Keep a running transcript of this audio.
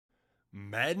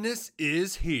Madness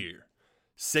is here.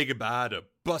 Say goodbye to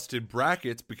busted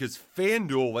brackets because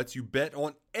FanDuel lets you bet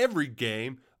on every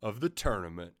game of the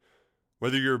tournament.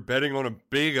 Whether you're betting on a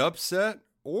big upset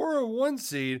or a one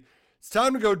seed, it's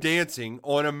time to go dancing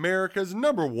on America's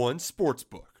 #1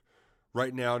 sportsbook.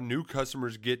 Right now, new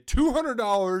customers get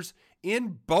 $200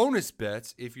 in bonus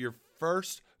bets if your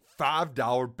first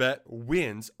 $5 bet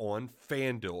wins on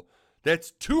FanDuel.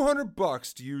 That's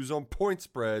 $200 to use on point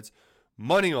spreads,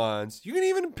 money lines. You can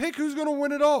even pick who's going to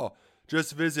win it all.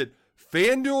 Just visit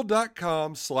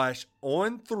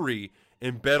FanDuel.com/on3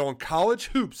 and bet on college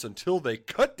hoops until they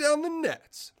cut down the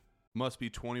nets. Must be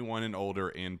 21 and older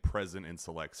and present in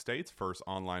select states. First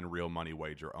online real money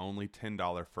wager only.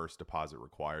 $10 first deposit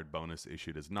required. Bonus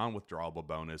issued as non-withdrawable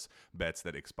bonus. Bets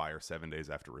that expire 7 days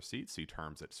after receipt. See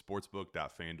terms at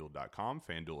sportsbook.fanduel.com.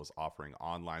 FanDuel is offering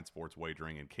online sports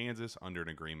wagering in Kansas under an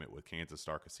agreement with Kansas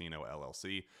Star Casino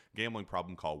LLC. Gambling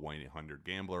problem? Call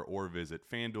 1-800-GAMBLER or visit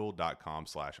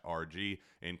fanduel.com/RG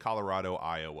in Colorado,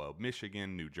 Iowa,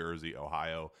 Michigan, New Jersey,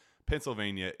 Ohio,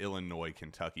 Pennsylvania, Illinois,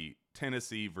 Kentucky,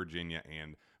 Tennessee, Virginia,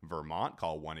 and Vermont.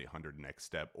 Call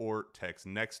 1-800-NEXT-STEP or text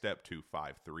NEXT-STEP to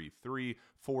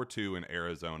 53342 in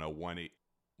Arizona,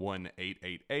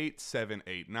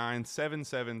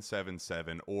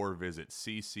 1-888-789-7777 or visit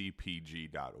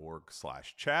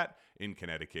ccpg.org/chat. In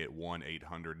Connecticut,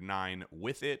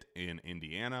 1-800-9-WITH-IT. In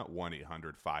Indiana,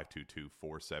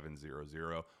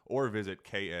 1-800-522-4700 or visit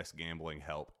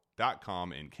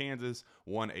ksgamblinghelp.com. In Kansas,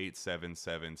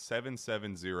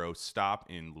 1-877-770-STOP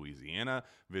in Louisiana.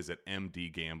 Visit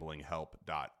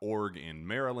mdgamblinghelp.org in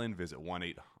Maryland. Visit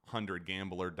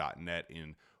 1-800-gambler.net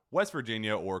in West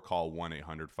Virginia or call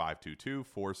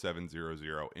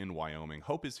 1-800-522-4700 in Wyoming.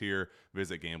 Hope is here.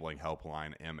 Visit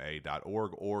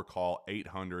gamblinghelplinema.org or call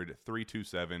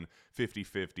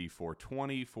 800-327-5050 for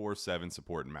 24/7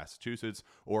 support in Massachusetts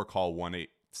or call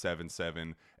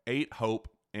 1-877-8-HOPE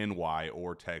NY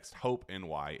or text Hope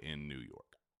NY in New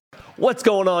York. What's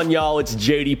going on, y'all? It's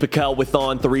JD Pickell with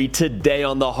On 3. Today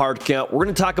on the Hard Count, we're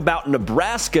going to talk about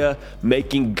Nebraska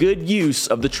making good use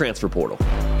of the transfer portal.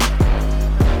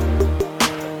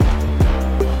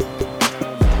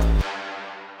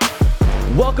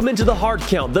 Welcome into the Hard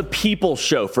Count, the People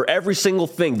Show for every single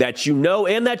thing that you know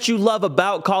and that you love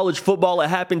about college football. It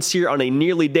happens here on a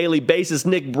nearly daily basis.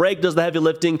 Nick Brake does the heavy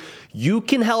lifting. You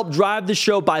can help drive the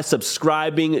show by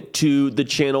subscribing to the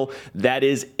channel. That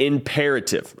is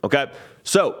imperative, okay?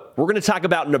 So we're going to talk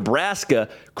about Nebraska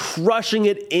crushing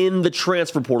it in the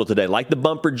transfer portal today. Like the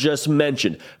bumper just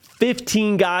mentioned,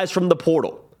 15 guys from the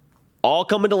portal, all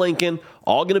coming to Lincoln,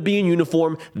 all going to be in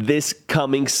uniform this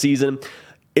coming season.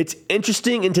 It's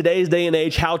interesting in today's day and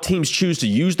age how teams choose to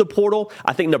use the portal.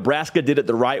 I think Nebraska did it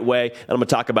the right way, and I'm going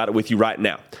to talk about it with you right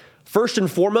now. First and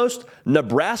foremost,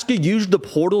 Nebraska used the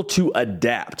portal to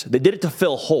adapt. They did it to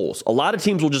fill holes. A lot of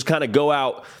teams will just kind of go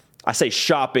out, I say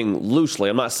shopping loosely.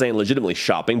 I'm not saying legitimately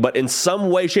shopping, but in some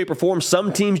way, shape, or form,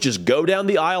 some teams just go down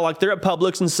the aisle like they're at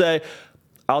Publix and say,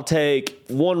 I'll take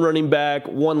one running back,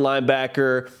 one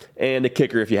linebacker, and a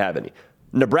kicker if you have any.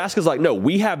 Nebraska's like, no,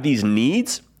 we have these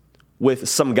needs with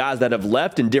some guys that have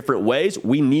left in different ways.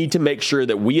 We need to make sure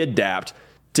that we adapt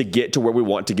to get to where we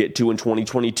want to get to in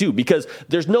 2022, because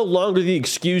there's no longer the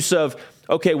excuse of,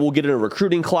 okay, we'll get in a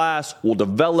recruiting class, we'll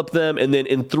develop them, and then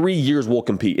in 3 years we'll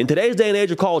compete. In today's day and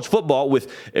age of college football,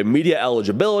 with immediate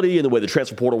eligibility and the way the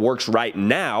transfer portal works right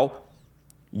now,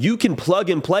 you can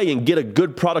plug and play and get a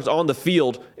good product on the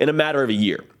field in a matter of a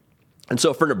year. And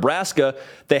so for Nebraska,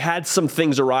 they had some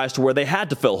things arise to where they had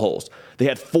to fill holes. They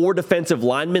had 4 defensive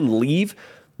linemen leave,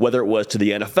 whether it was to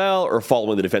the NFL or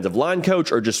following the defensive line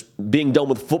coach or just being done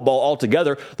with football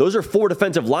altogether. Those are 4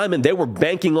 defensive linemen they were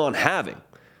banking on having.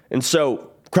 And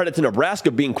so credit to Nebraska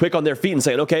being quick on their feet and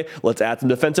saying, okay, let's add some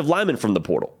defensive linemen from the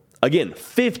portal. Again,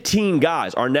 15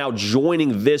 guys are now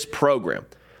joining this program.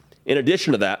 In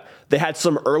addition to that, they had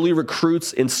some early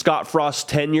recruits in Scott Frost's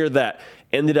tenure that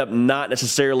ended up not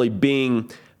necessarily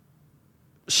being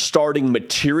starting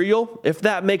material, if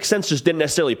that makes sense, just didn't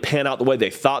necessarily pan out the way they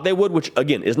thought they would, which,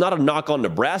 again, is not a knock on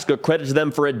Nebraska. Credit to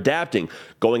them for adapting,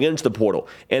 going into the portal.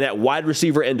 And at wide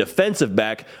receiver and defensive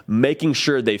back, making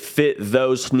sure they fit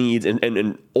those needs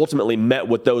and ultimately met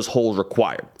what those holes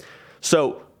required.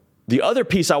 So the other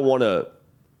piece I want to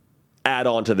add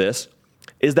on to this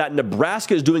is that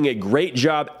Nebraska is doing a great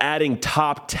job adding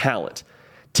top talent.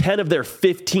 10 of their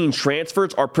 15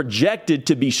 transfers are projected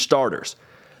to be starters.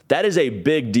 That is a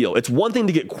big deal. It's one thing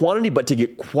to get quantity, but to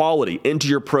get quality into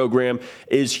your program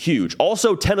is huge.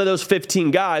 Also, 10 of those 15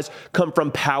 guys come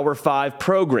from Power 5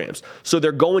 programs. So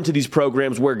they're going to these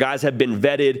programs where guys have been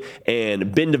vetted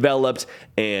and been developed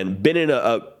and been in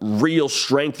a real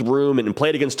strength room and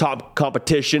played against top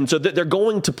competition. So they're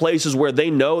going to places where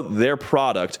they know their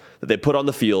product that they put on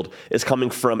the field is coming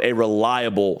from a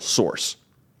reliable source.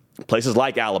 Places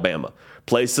like Alabama,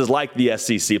 places like the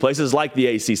SEC, places like the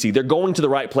ACC, they're going to the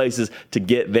right places to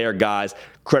get their guys.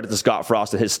 Credit to Scott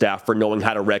Frost and his staff for knowing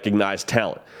how to recognize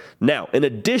talent. Now, in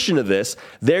addition to this,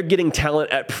 they're getting talent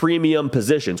at premium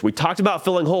positions. We talked about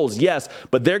filling holes, yes,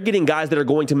 but they're getting guys that are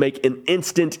going to make an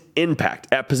instant impact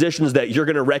at positions that you're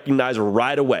going to recognize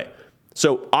right away.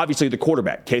 So obviously the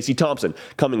quarterback, Casey Thompson,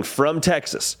 coming from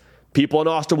Texas. People in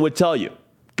Austin would tell you,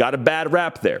 got a bad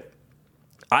rap there.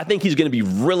 I think he's going to be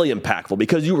really impactful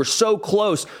because you were so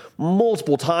close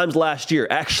multiple times last year,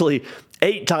 actually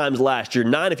 8 times last year,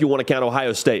 9 if you want to count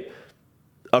Ohio State.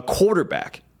 A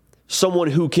quarterback, someone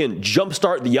who can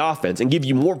jumpstart the offense and give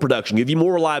you more production, give you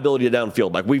more reliability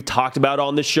downfield, like we've talked about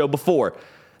on this show before.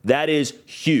 That is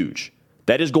huge.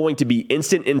 That is going to be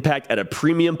instant impact at a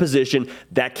premium position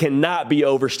that cannot be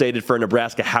overstated for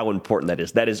Nebraska how important that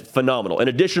is. That is phenomenal. In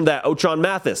addition to that, Ochon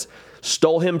Mathis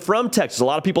stole him from Texas. A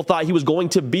lot of people thought he was going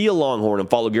to be a Longhorn and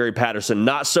follow Gary Patterson.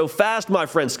 Not so fast, my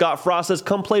friend. Scott Frost says,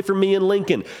 come play for me in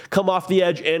Lincoln. Come off the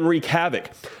edge and wreak havoc.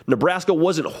 Nebraska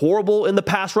wasn't horrible in the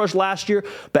pass rush last year,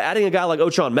 but adding a guy like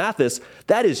Ochon Mathis,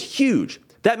 that is huge.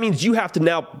 That means you have to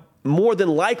now more than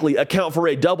likely account for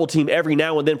a double team every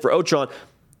now and then for Ochon.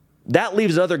 That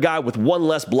leaves another guy with one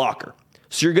less blocker.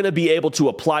 So you're going to be able to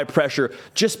apply pressure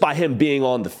just by him being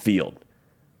on the field.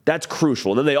 That's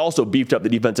crucial. And then they also beefed up the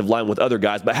defensive line with other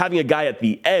guys. But having a guy at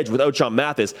the edge with Ochon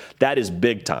Mathis, that is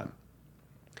big time.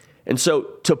 And so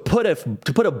to put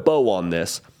a bow on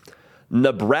this,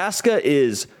 Nebraska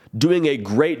is doing a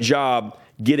great job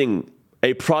getting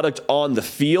a product on the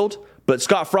field. But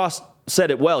Scott Frost said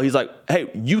it well. He's like,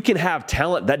 hey, you can have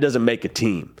talent. That doesn't make a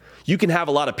team. You can have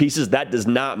a lot of pieces. That does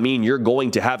not mean you're going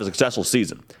to have a successful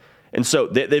season. And so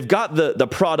they've got the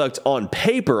product on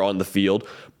paper on the field,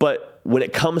 but when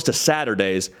it comes to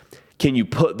Saturdays, can you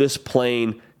put this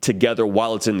plane together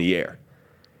while it's in the air?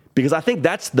 Because I think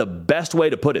that's the best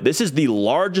way to put it. This is the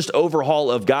largest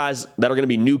overhaul of guys that are going to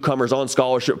be newcomers on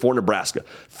scholarship for Nebraska.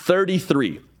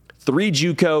 33, 3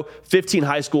 JUCO, 15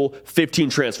 high school, 15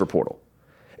 transfer portal.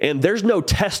 And there's no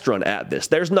test run at this.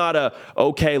 There's not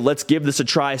okay, let's give this a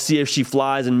try, see if she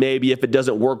flies, and maybe if it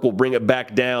doesn't work, we'll bring it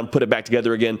back down, put it back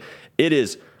together again. It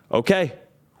is, okay,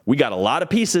 we got a lot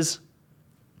of pieces.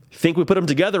 Think we put them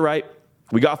together right.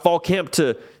 We got fall camp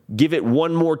to give it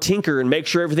one more tinker and make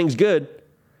sure everything's good.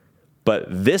 But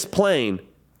this plane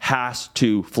has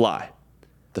to fly.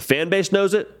 The fan base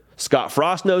knows it. Scott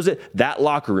Frost knows it. That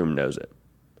locker room knows it.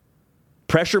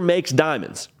 Pressure makes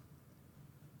diamonds.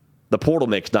 The portal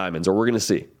makes diamonds, or we're going to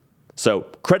see. So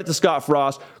credit to Scott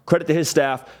Frost, credit to his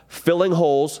staff, filling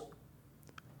holes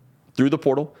through the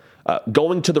portal,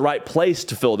 going to the right place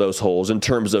to fill those holes in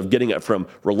terms of getting it from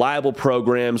reliable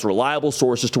programs, reliable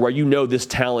sources to where you know this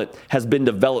talent has been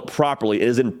developed properly and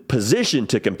is in position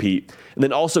to compete, and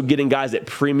then also getting guys at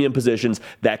premium positions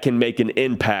that can make an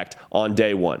impact on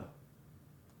day one.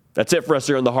 That's it for us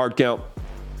here on the Hard Count.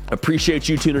 Appreciate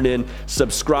you tuning in.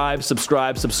 Subscribe.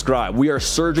 We are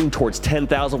surging towards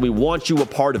 10,000. We want you a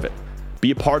part of it.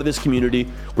 Be a part of this community.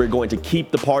 We're going to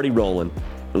keep the party rolling,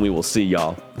 and we will see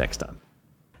y'all next time.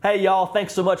 Hey, y'all.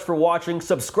 Thanks so much for watching.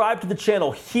 Subscribe to the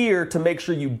channel here to make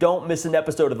sure you don't miss an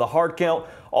episode of The Hard Count.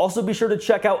 Also, be sure to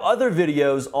check out other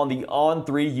videos on the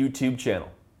On3 YouTube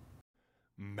channel.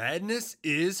 Madness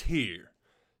is here.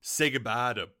 Say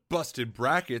goodbye to busted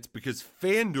brackets because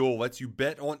FanDuel lets you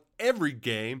bet on every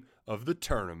game of the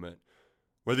tournament.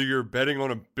 Whether you're betting on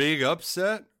a big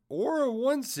upset or a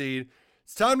 1 seed,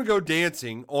 it's time to go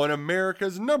dancing on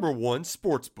America's #1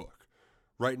 sportsbook.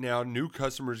 Right now, new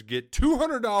customers get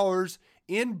 $200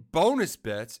 in bonus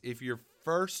bets if your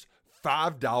first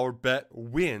 $5 bet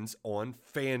wins on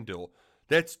FanDuel.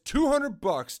 That's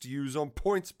 $200 to use on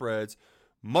point spreads,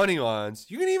 money lines.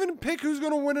 You can even pick who's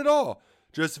going to win it all.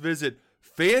 Just visit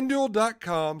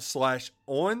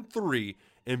FanDuel.com/on3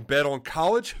 and bet on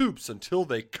college hoops until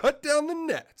they cut down the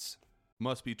nets.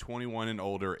 Must be 21 and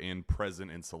older and present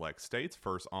in select states.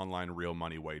 First online real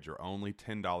money wager only.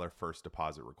 $10 first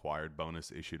deposit required.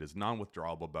 Bonus issued as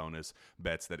non-withdrawable bonus.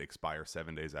 Bets that expire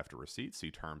 7 days after receipt.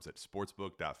 See terms at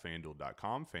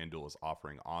sportsbook.fanduel.com. FanDuel is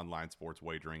offering online sports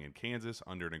wagering in Kansas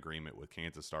under an agreement with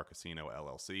Kansas Star Casino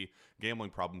LLC.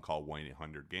 Gambling problem? Call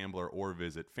 1-800-GAMBLER or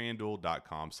visit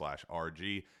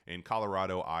fanduel.com/RG. In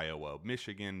Colorado, Iowa,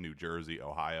 Michigan, New Jersey,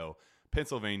 Ohio,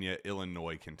 Pennsylvania,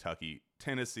 Illinois, Kentucky,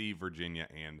 Tennessee, Virginia,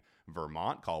 and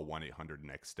Vermont. Call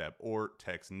 1-800-NEXT-STEP or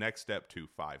text NEXT-STEP to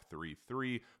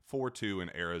 53342.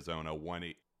 In Arizona,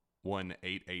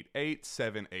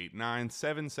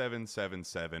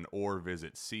 1-888-789-7777 or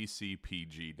visit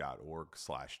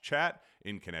ccpg.org/chat.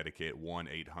 In Connecticut,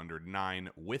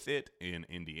 1-800-9-WITH-IT. In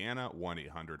Indiana,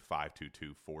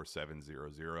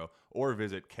 1-800-522-4700 or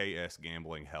visit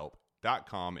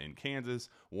ksgamblinghelp.com. In Kansas,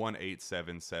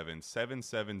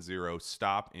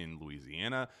 1-877-770-STOP. In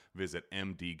Louisiana, visit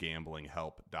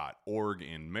mdgamblinghelp.org.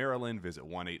 In Maryland, visit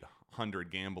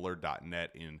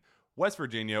 1-800-gambler.net. In West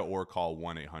Virginia, or call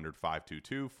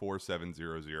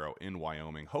 1-800-522-4700. In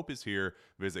Wyoming, Hope is here.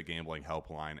 Visit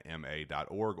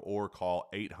gamblinghelplinema.org or call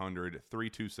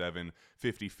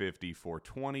 800-327-5050 for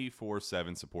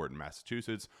 24/7 support in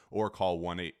Massachusetts, or call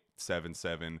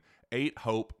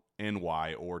 1-877-8-HOPE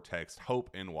NY or text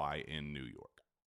HOPE NY in New York.